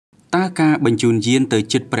តើការបញ្ជូនយានទៅ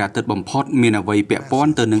ជិតព្រះអាទិត្យបំផុតមានអ្វីពាក់ព័ន្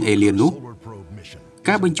ធទៅនឹងអេលៀននោះ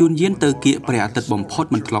ការបញ្ជូនយានទៅគៀកព្រះអាទិត្យបំផុត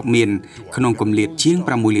មិនធ្លាប់មានក្នុងគម្លាតជាង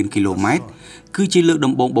6លានគីឡូម៉ែត្រគឺជាលើក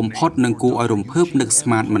ដំបូងបំផុតនឹងគួរឲ្យរំភើបនឹកស្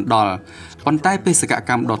មានមិនដល់ប៉ុន្តែបេសកក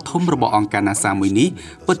ម្មដ៏ធំរបស់អង្គការ NASA មួយនេះ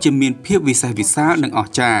ពិតជាមានភាពវិសេសវិសាលនិងអ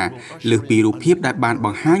ស្ចារ្យលើសពីរូបភាពដែលបានប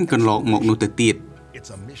ង្ហាញកន្លងមកនោះទៅទៀត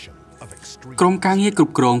ក្រុមការងារគ្រ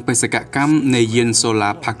ប់គ្រងបេសកកម្មនៃយាន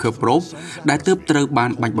Solar Parker Probe ដែលទើបត្រូវបា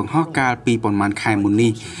នបាញ់បង្ហោះកាលពីប្រមាណខែមុន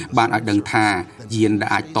នេះបានឲ្យដឹងថាយានដែល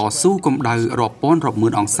អាចតស៊ូកម្ដៅរាប់ពាន់រាប់ម៉ឺ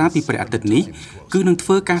នអង្សាពីព្រះអាទិត្យនេះគឺនឹងធ្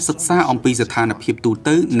វើការសិក្សាអំពីស្ថានភាពទូ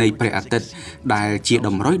ទៅនៃព្រះអាទិត្យដែលជាត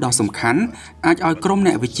ម្រុយដ៏សំខាន់អាចឲ្យក្រុម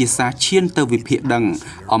អ្នកវិទ្យាសាស្ត្រឈានទៅវិភាគដឹង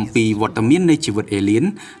អំពីវត្តមាននៃជីវិតអេលៀន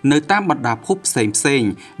នៅតាមបណ្ដាភពផ្សេង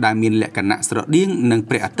ៗដែលមានលក្ខណៈស្រដៀងនឹង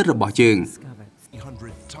ព្រះអាទិត្យរបស់យើង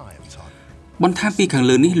បន្ថែមពីខាង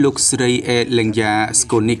លើនេះលោកស្រីអេលេងយ៉ាស្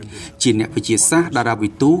កូនិកជាអ្នកវិទ្យាសាស្ត្រតារាវិ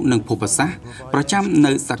ទូនិងភូមិសាស្ត្រប្រចាំ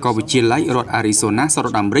នៅសាកលវិទ្យាល័យរដ្ឋអារីโซណាសហរ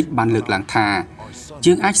ដ្ឋអាមេរិកបានលើកឡើងថា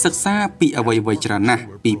យើងអាចសិក្សាពីអ្វីៗច្រើនណាស់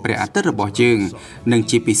ពីព្រះអាទិត្យរបស់យើងនិង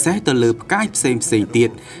ជាពិសេសទៅលើផ្កាយផ្សេងៗទៀត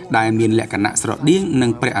ដែលមានលក្ខណៈស្រដៀងនឹ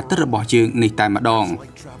ងព្រះអាទិត្យរបស់យើងនេះតែម្ដង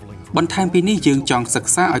បន្ថែមពីនេះយើងចង់សិ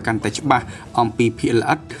ក្សាឲ្យកាន់តែច្បាស់អំពីភាគល្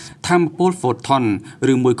អិតថាមពល photon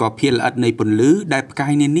ឬមួយក៏ភាគល្អិតនៃពន្លឺដែលផ្កា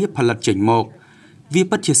យនានាផលិតចេញមកវា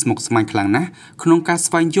ពិតជាស្មុគស្មាញខ្លាំងណាស់ក្នុងការ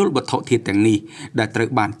ស្វែងយល់វត្ថុធាតុទាំងនេះដែលត្រូវ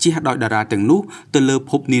បានជះដោយតារាទាំងនោះទៅលើ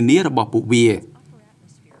ភពនានារបស់ពួកវា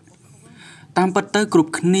តាមពិតទៅគ្រ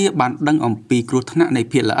ប់គ្នាបានដឹងអំពីគ្រោះថ្នាក់នៃ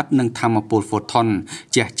ភាគល្អិតនិងថាមពល photon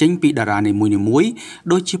ជះចេញពីតារានីមួយៗ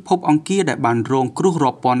ដូចជាភពអង្គារដែលបានរងគ្រោះ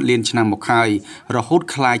រាប់ពាន់លានឆ្នាំមកហើយរហូត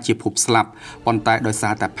ក្លាយជាភពស្លាប់ប៉ុន្តែដោយសា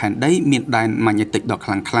រតែផែនដីមានដែនម៉ាញេទិកដ៏ខ្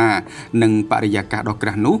លាំងក្លានិងបរិយាកាសដ៏ក្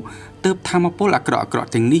រាស់នោះទើបថាមពលអាក្រក់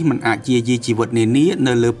ៗទាំងនេះមិនអាចយាយីជីវិតនានា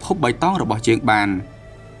នៅលើភពបៃតងរបស់យើងបាន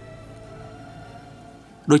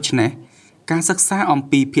ដូច្នេះការសិក្សាអំ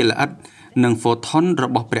ពីភាគល្អិតនិង photon រ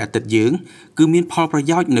បស់ព្រះអាទិត្យយើងគឺមានផលប្រ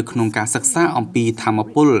យោជន៍នៅក្នុងការសិក្សាអំពីថាម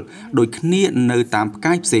ពលដូចគ្នានៅតាមផ្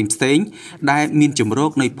កាយផ្សេងៗដែលមានជម្រ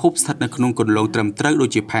កនៃភពស្ថិតនៅក្នុងគន្លងត្រឹមត្រូវដូច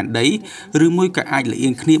ជាផែនដីឬមួយក៏អាចលៀ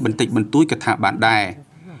ងគ្នាបន្តិចបន្តួចក៏ថាបានដែរ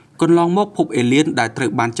កន្លងមកភពអេលៀនដែលត្រូវ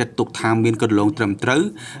បានចាត់ទុកថាមានកន្លងត្រឹមត្រូវ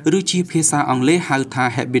ឬជាភាសាអង់គ្លេសហៅថា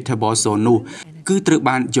habitable zone នោះគឺត្រូវ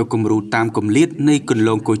បានយកគំរូតាមគម្លាតនៃគន្ល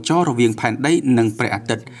ងកោចររវាងផែនដីនិងព្រះអា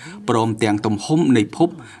ទិត្យព្រមទាំងទំហំនៃភព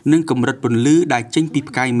និងកម្រិតពន្លឺដែលចេញពី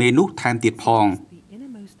ផ្កាយមេនោះថែមទៀតផង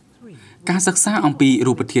ការសិក្សាអំពី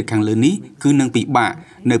រូបធាតុខាងលើនេះគឺនឹងពិបាក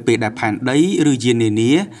នៅពេលដែលផែនដីឬយាននា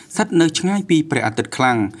នាស្ថិតនៅឆ្ងាយពីព្រះអាទិត្យខ្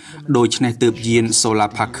លាំងដូច្នេះទើបយាន Solar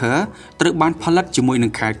Parker ត្រូវបានផលិតជាមួយនឹ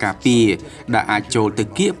ងខែលការពារដែលអាចចូលទៅ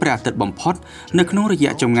គៀកព្រះអាទិត្យបំផុតនៅក្នុងរ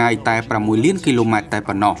យៈចម្ងាយតែ6លានគីឡូម៉ែត្រតែ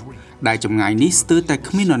ប៉ុណ្ណោះដែលចម្ងាយនេះស្ទើរតែ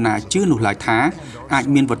គ្មាននរណាជឿនោះឡើយថាអាច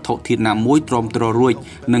មានវត្ថុធាតុណាមួយទ្រាំទ្ររួច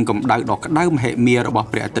នឹងកម្ដៅដ៏ក្តៅមហិមារបស់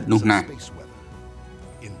ព្រះអាទិត្យនោះណា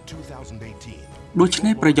ដូច្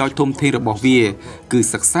នេះប្រយោជន៍ធំធេងរបស់វាគឺ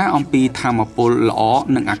សិក្សាអំពីថាមពលល្អ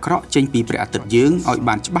និងអាក្រក់ចេញពីព្រះអាទិត្យយើងឲ្យ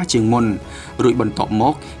បានច្បាស់ជាងមុនរួចបន្ទាប់ម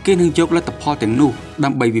កគេនឹងយកលទ្ធផលទាំងនោះដើ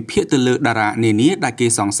ម្បីវិភាគទៅលើតារានានាដែលគេ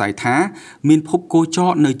សង្ស័យថាមានភពគោច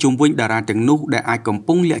រនៅជុំវិញតារាទាំងនោះដែលអាចកំ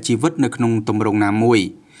ពុងលាក់ជីវិតនៅក្នុងទម្រង់ណាមួយ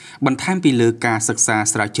បន្ថែមពីលើការសិក្សា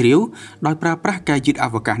ស្រាវជ្រាវដោយប្រើប្រាស់ការយឺតអ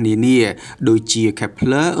វកាសនានាដូចជា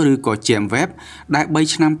Kepler ឬក៏ James Webb ដែល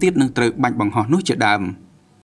3ឆ្នាំទៀតនឹងត្រូវបាញ់បង្ហោះនោះជាដើម។